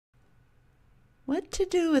What to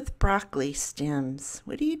do with broccoli stems?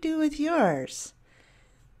 What do you do with yours?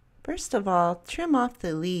 First of all, trim off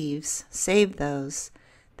the leaves, save those.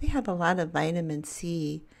 They have a lot of vitamin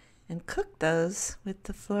C, and cook those with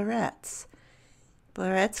the florets.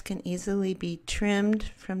 Florets can easily be trimmed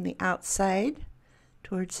from the outside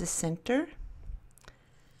towards the center.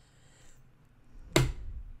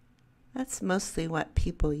 That's mostly what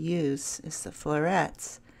people use, is the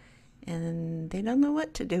florets, and they don't know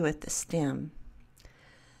what to do with the stem.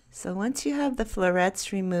 So once you have the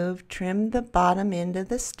florets removed, trim the bottom end of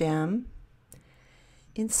the stem.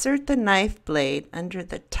 Insert the knife blade under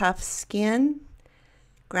the tough skin.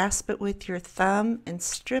 Grasp it with your thumb and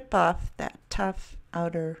strip off that tough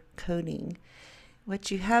outer coating.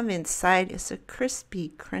 What you have inside is a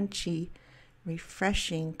crispy, crunchy,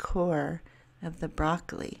 refreshing core of the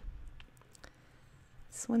broccoli.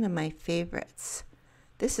 It's one of my favorites.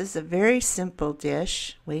 This is a very simple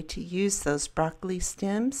way to use those broccoli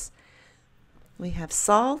stems. We have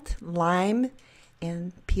salt, lime,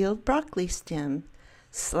 and peeled broccoli stem.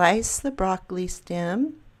 Slice the broccoli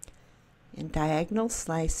stem in diagonal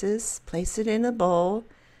slices. Place it in a bowl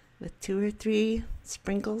with 2 or 3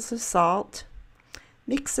 sprinkles of salt.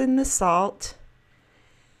 Mix in the salt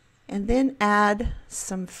and then add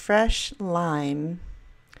some fresh lime.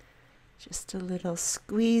 Just a little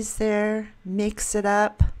squeeze there, mix it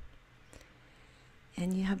up,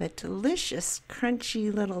 and you have a delicious,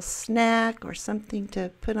 crunchy little snack or something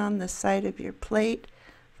to put on the side of your plate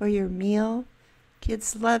for your meal.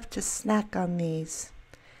 Kids love to snack on these,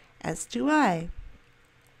 as do I.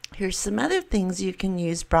 Here's some other things you can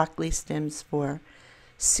use broccoli stems for.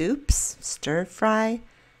 Soups, stir fry,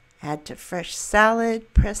 add to fresh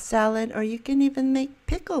salad, pressed salad, or you can even make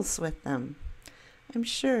pickles with them. I'm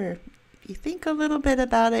sure if you think a little bit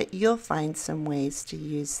about it, you'll find some ways to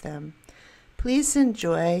use them. Please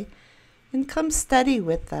enjoy and come study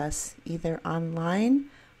with us, either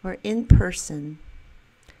online or in person.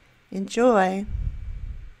 Enjoy.